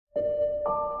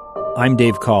I'm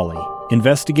Dave Cawley,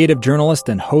 investigative journalist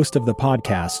and host of the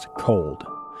podcast Cold.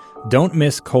 Don't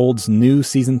miss Cold's new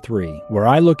Season 3, where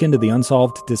I look into the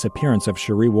unsolved disappearance of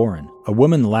Sheree Warren, a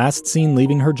woman last seen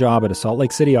leaving her job at a Salt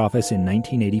Lake City office in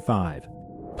 1985.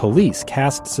 Police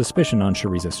cast suspicion on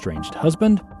Sheree's estranged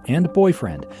husband and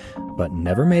boyfriend, but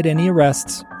never made any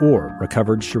arrests or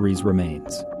recovered Sheree's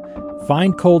remains.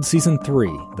 Find Cold Season 3,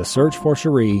 The Search for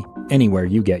Sheree, anywhere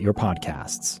you get your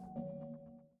podcasts.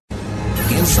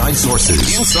 Inside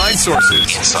Sources. Inside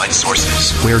Sources. Inside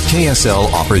Sources. Where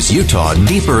KSL offers Utah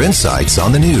deeper insights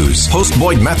on the news. Host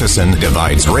Boyd Matheson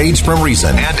divides rage from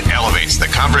reason and elevates the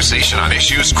conversation on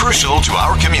issues crucial to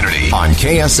our community. On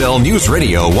KSL News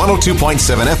Radio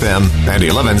 102.7 FM and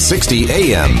 1160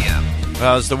 AM.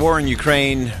 Well, as the war in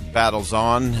Ukraine battles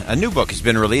on, a new book has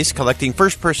been released collecting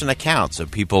first-person accounts of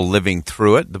people living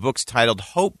through it. The book's titled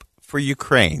Hope for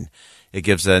Ukraine. It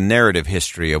gives a narrative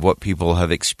history of what people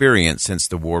have experienced since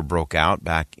the war broke out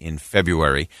back in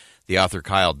February. The author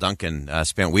Kyle Duncan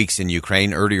spent weeks in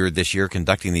Ukraine earlier this year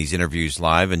conducting these interviews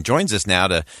live and joins us now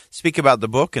to speak about the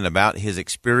book and about his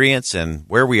experience and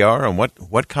where we are and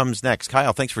what comes next.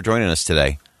 Kyle, thanks for joining us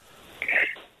today.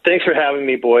 Thanks for having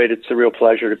me, Boyd. It's a real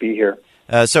pleasure to be here.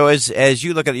 So as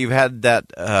you look at it, you've had that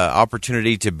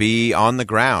opportunity to be on the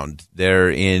ground there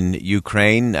in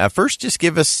Ukraine. First, just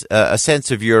give us a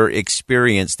sense of your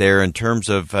experience there in terms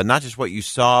of not just what you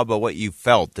saw, but what you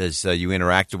felt as you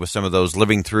interacted with some of those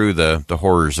living through the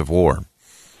horrors of war.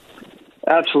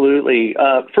 Absolutely.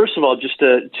 First of all, just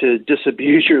to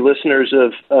disabuse your listeners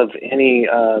of any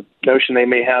notion they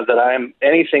may have that I am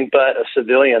anything but a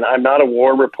civilian. I'm not a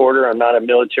war reporter. I'm not a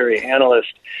military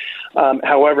analyst.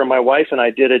 However, my wife and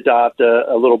I did adopt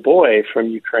a little boy from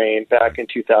Ukraine back in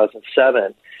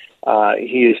 2007.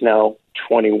 He is now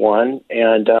 21.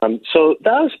 And so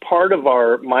that was part of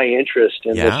my interest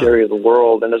in this area of the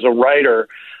world. And as a writer,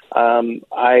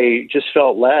 I just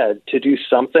felt led to do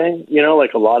something,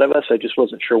 like a lot of us. I just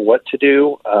wasn't sure what to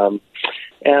do.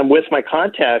 And with my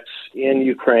contacts in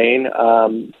Ukraine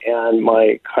and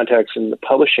my contacts in the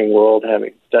publishing world,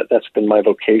 that's been my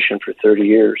vocation for 30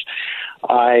 years,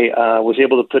 I was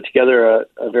able to put together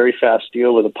a very fast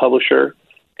deal with a publisher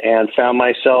and found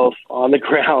myself on the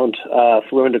ground,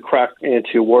 flew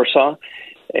into Warsaw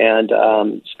and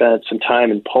spent some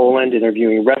time in Poland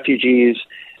interviewing refugees,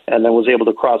 and then was able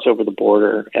to cross over the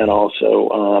border and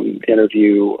also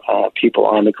interview people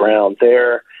on the ground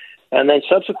there. And then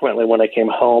subsequently, when I came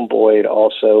home, Boyd,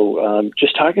 also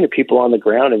just talking to people on the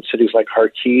ground in cities like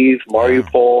Kharkiv,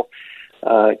 Mariupol,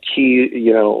 Kharkiv,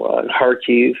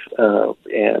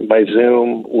 and by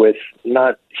Zoom, with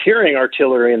not hearing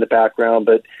artillery in the background,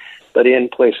 but in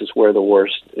places where the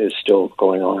worst is still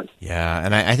going on. Yeah,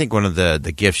 and I think one of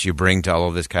the gifts you bring to all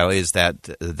of this, Kyle, is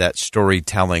that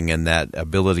storytelling and that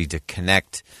ability to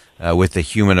connect with the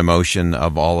human emotion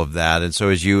of all of that. And so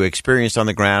as you experienced on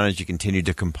the ground, as you continue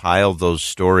to compile those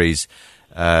stories,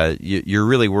 you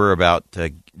really were about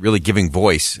really giving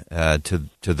voice to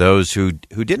those who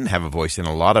didn't have a voice in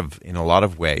a lot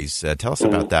of ways. Tell us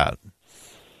about that.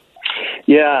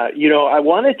 Yeah, I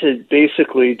wanted to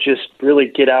basically just really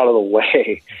get out of the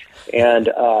way, and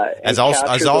as all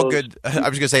good. I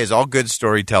was going to say, as all good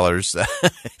storytellers,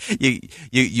 you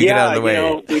get out of the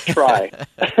way. We try.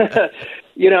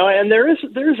 And there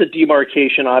is a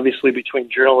demarcation, obviously, between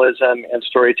journalism and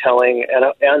storytelling,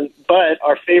 but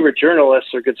our favorite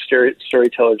journalists are good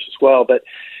storytellers as well. But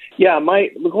yeah,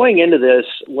 going into this,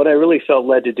 what I really felt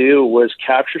led to do was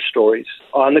capture stories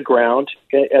on the ground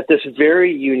at this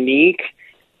very unique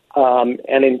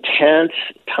and intense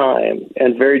time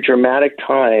and very dramatic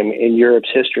time in Europe's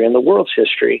history and the world's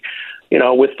history,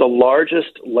 with the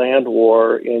largest land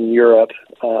war in Europe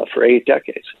for 8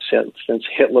 decades since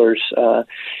Hitler's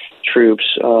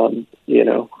troops,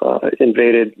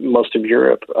 invaded most of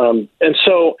Europe. And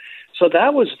so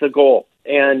that was the goal.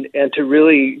 And to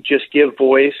really just give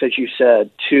voice, as you said,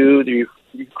 to the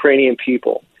Ukrainian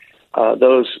people,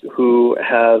 those who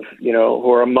have,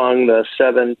 who are among the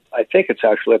 7, I think it's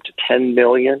actually up to 10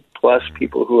 million plus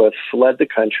people who have fled the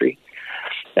country,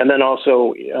 and then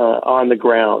also on the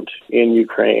ground in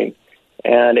Ukraine.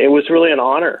 And it was really an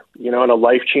honor, and a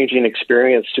life-changing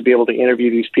experience to be able to interview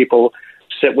these people,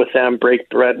 sit with them, break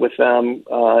bread with them,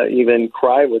 even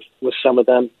cry with some of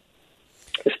them,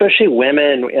 especially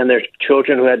women and their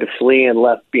children who had to flee and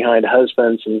left behind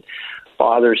husbands and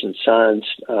fathers and sons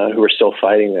who were still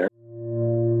fighting there.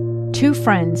 Two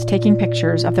friends taking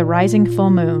pictures of the rising full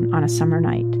moon on a summer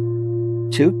night.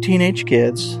 Two teenage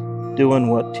kids doing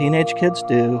what teenage kids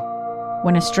do.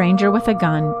 When a stranger with a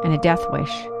gun and a death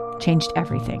wish changed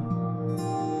everything.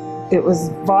 It was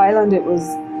violent, it was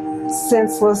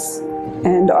senseless,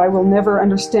 and I will never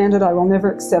understand it. I will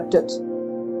never accept it.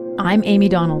 I'm Amy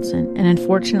Donaldson, and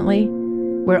unfortunately,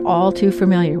 we're all too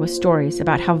familiar with stories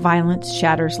about how violence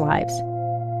shatters lives.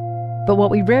 But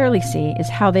what we rarely see is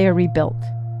how they are rebuilt.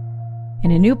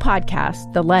 In a new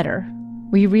podcast, The Letter,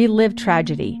 we relive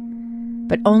tragedy,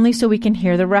 but only so we can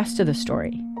hear the rest of the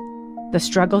story. The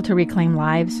struggle to reclaim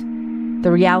lives,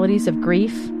 the realities of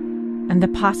grief, and the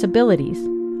possibilities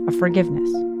of forgiveness.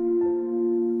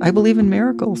 I believe in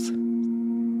miracles.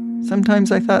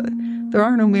 Sometimes I thought, there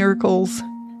are no miracles.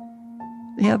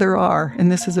 Yeah, there are,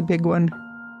 and this is a big one.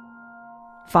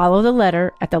 Follow The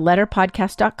Letter at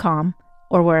theletterpodcast.com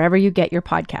or wherever you get your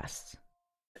podcasts.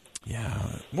 Yeah.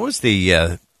 What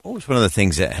was one of the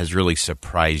things that has really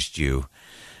surprised you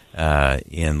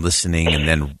in listening and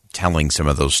then telling some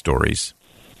of those stories?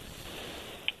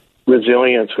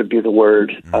 Resilience would be the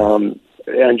word.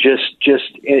 And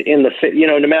just in the,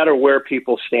 no matter where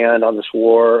people stand on this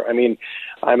war, I mean,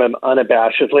 I'm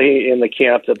unabashedly in the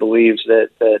camp that believes that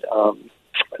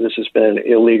this has been an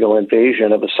illegal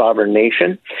invasion of a sovereign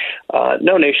nation.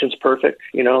 No nation's perfect.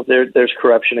 There's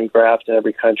corruption and graft in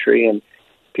every country, and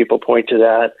people point to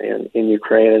that in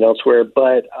Ukraine and elsewhere.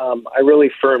 But I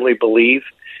really firmly believe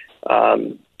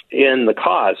in the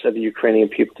cause of the Ukrainian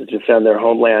people to defend their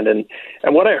homeland. And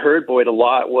what I heard, Boyd, a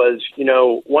lot was,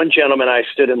 one gentleman I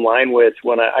stood in line with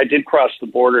when I did cross the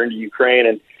border into Ukraine,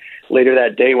 and later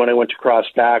that day when I went to cross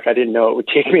back, I didn't know it would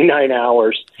take me 9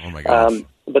 hours. Oh, my gosh.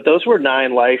 But those were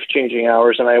 9 life-changing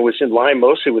hours, and I was in line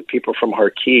mostly with people from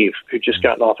Kharkiv who'd just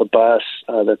gotten off a bus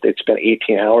that they'd spent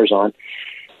 18 hours on.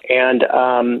 And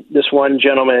this one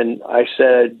gentleman, I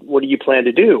said, what do you plan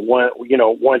to do?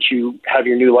 Once you have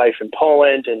your new life in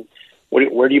Poland, and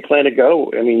where do you plan to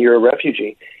go? I mean, you're a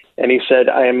refugee. And he said,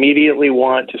 I immediately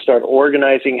want to start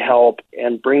organizing help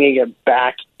and bringing it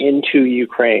back into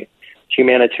Ukraine,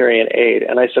 humanitarian aid.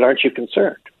 And I said, aren't you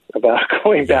concerned about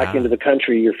going back into the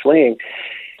country you're fleeing?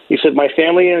 He said, my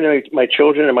family and my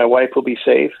children and my wife will be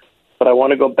safe, but I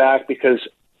want to go back because,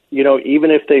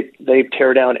 even if they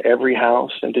tear down every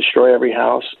house and destroy every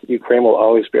house, Ukraine will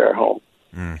always be our home.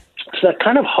 So that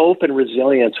kind of hope and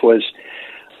resilience was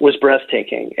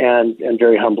breathtaking and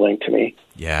very humbling to me.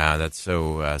 Yeah, that's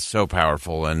so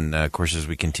powerful. And, of course, as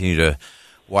we continue to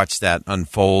watch that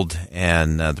unfold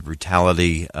and the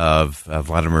brutality of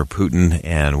Vladimir Putin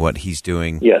and what he's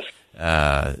doing. Yes.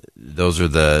 Those are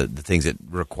the things that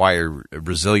require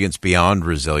resilience beyond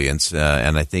resilience.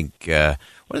 And I think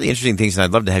one of the interesting things, and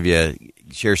I'd love to have you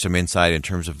share some insight in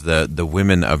terms of the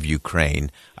women of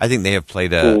Ukraine. I think they have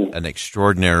played an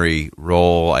extraordinary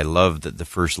role. I love that the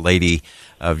First Lady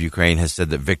of Ukraine has said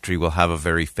that victory will have a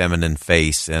very feminine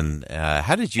face. And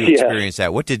how did you experience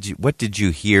that? What did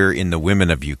you hear in the women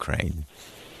of Ukraine?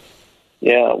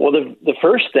 Yeah, well, the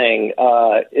first thing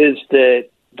is that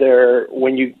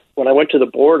when I went to the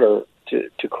border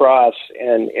to cross,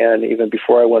 and even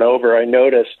before I went over, I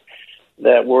noticed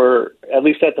that were, at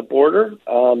least at the border,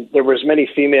 there were as many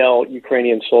female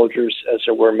Ukrainian soldiers as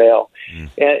there were male.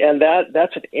 And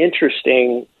that's an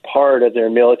interesting part of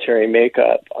their military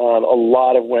makeup. A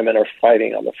lot of women are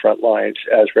fighting on the front lines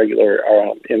as regular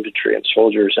infantry and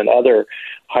soldiers and other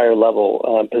higher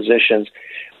level positions.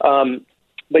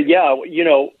 But yeah,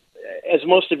 as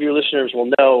most of your listeners will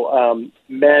know,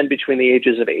 men between the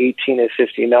ages of 18 and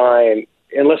 59,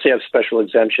 unless they have special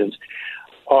exemptions,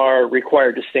 are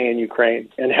required to stay in Ukraine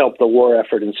and help the war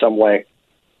effort in some way.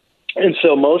 And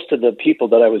so most of the people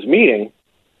that I was meeting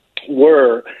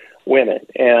were women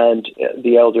and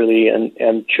the elderly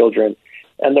and children.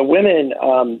 And the women,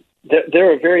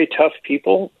 they're a very tough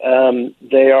people.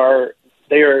 They are,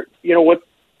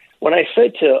 when I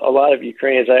said to a lot of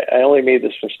Ukrainians, I only made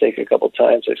this mistake a couple of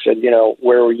times. I said,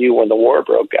 where were you when the war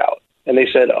broke out? And they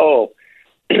said, oh,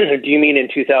 do you mean in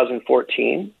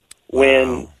 2014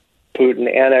 when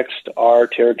Putin annexed our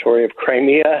territory of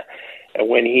Crimea and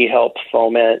when he helped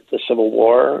foment the civil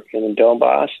war in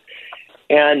Donbass?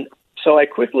 And so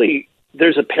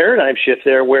there's a paradigm shift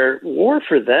there where war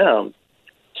for them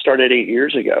started 8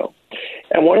 years ago.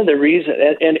 And one of the reasons,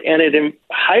 and it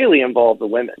highly involved the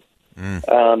women,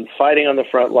 fighting on the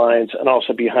front lines and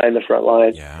also behind the front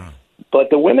lines. Yeah. But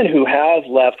the women who have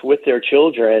left with their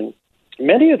children,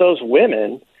 many of those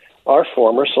women are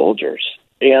former soldiers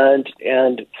and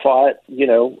fought,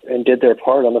 and did their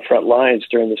part on the front lines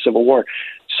during the Civil War.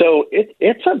 So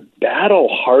it's a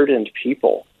battle-hardened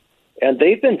people, and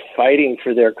they've been fighting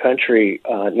for their country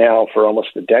now for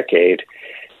almost a decade.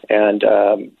 And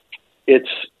it's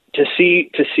to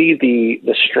see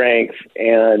the strength,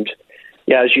 and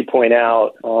as you point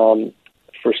out,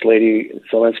 First Lady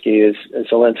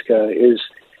Zelenska is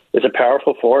a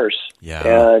powerful force.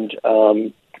 Yeah.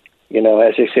 And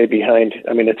as they say,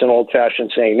 it's an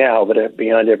old-fashioned saying now, but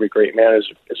behind every great man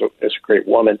is a great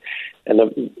woman. And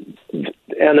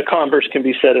the converse can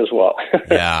be said as well.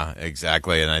 Yeah,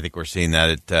 exactly. And I think we're seeing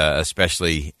that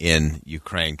especially in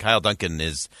Ukraine. Kyle Duncan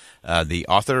is the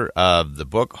author of the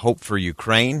book, Hope for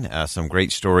Ukraine, some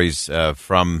great stories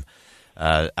from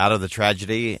out of the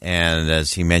tragedy. And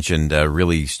as he mentioned,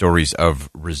 really stories of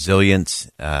resilience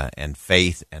and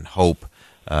faith and hope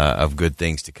of good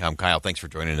things to come. Kyle, thanks for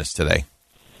joining us today.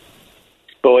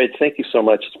 Boyd, thank you so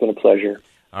much. It's been a pleasure.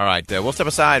 All right, we'll step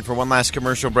aside for one last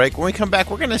commercial break. When we come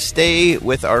back, we're going to stay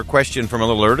with our question from a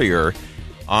little earlier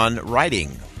on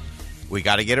writing. We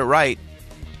got to get it right.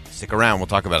 Stick around. We'll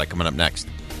talk about it coming up next.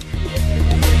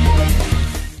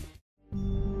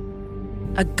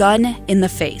 A gun in the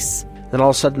face. Then all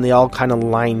of a sudden, they all kind of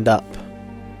lined up.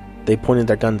 They pointed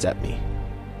their guns at me.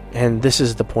 And this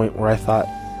is the point where I thought,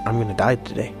 I'm going to die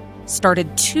today.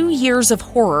 Started 2 years of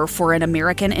horror for an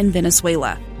American in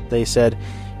Venezuela. They said,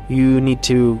 you need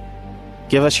to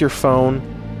give us your phone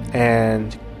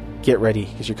and get ready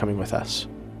because you're coming with us.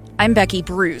 I'm Becky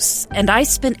Bruce, and I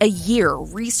spent a year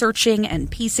researching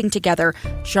and piecing together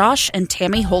Josh and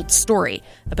Tammy Holt's story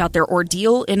about their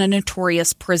ordeal in a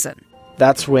notorious prison.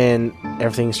 That's when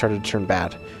everything started to turn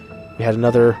bad. We had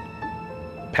another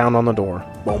pound on the door.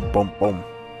 Boom, boom, boom.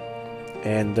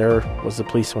 And there was the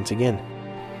police once again.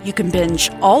 You can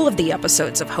binge all of the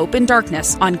episodes of Hope in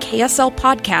Darkness on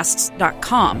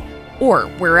KSLPodcasts.com or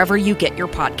wherever you get your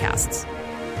podcasts.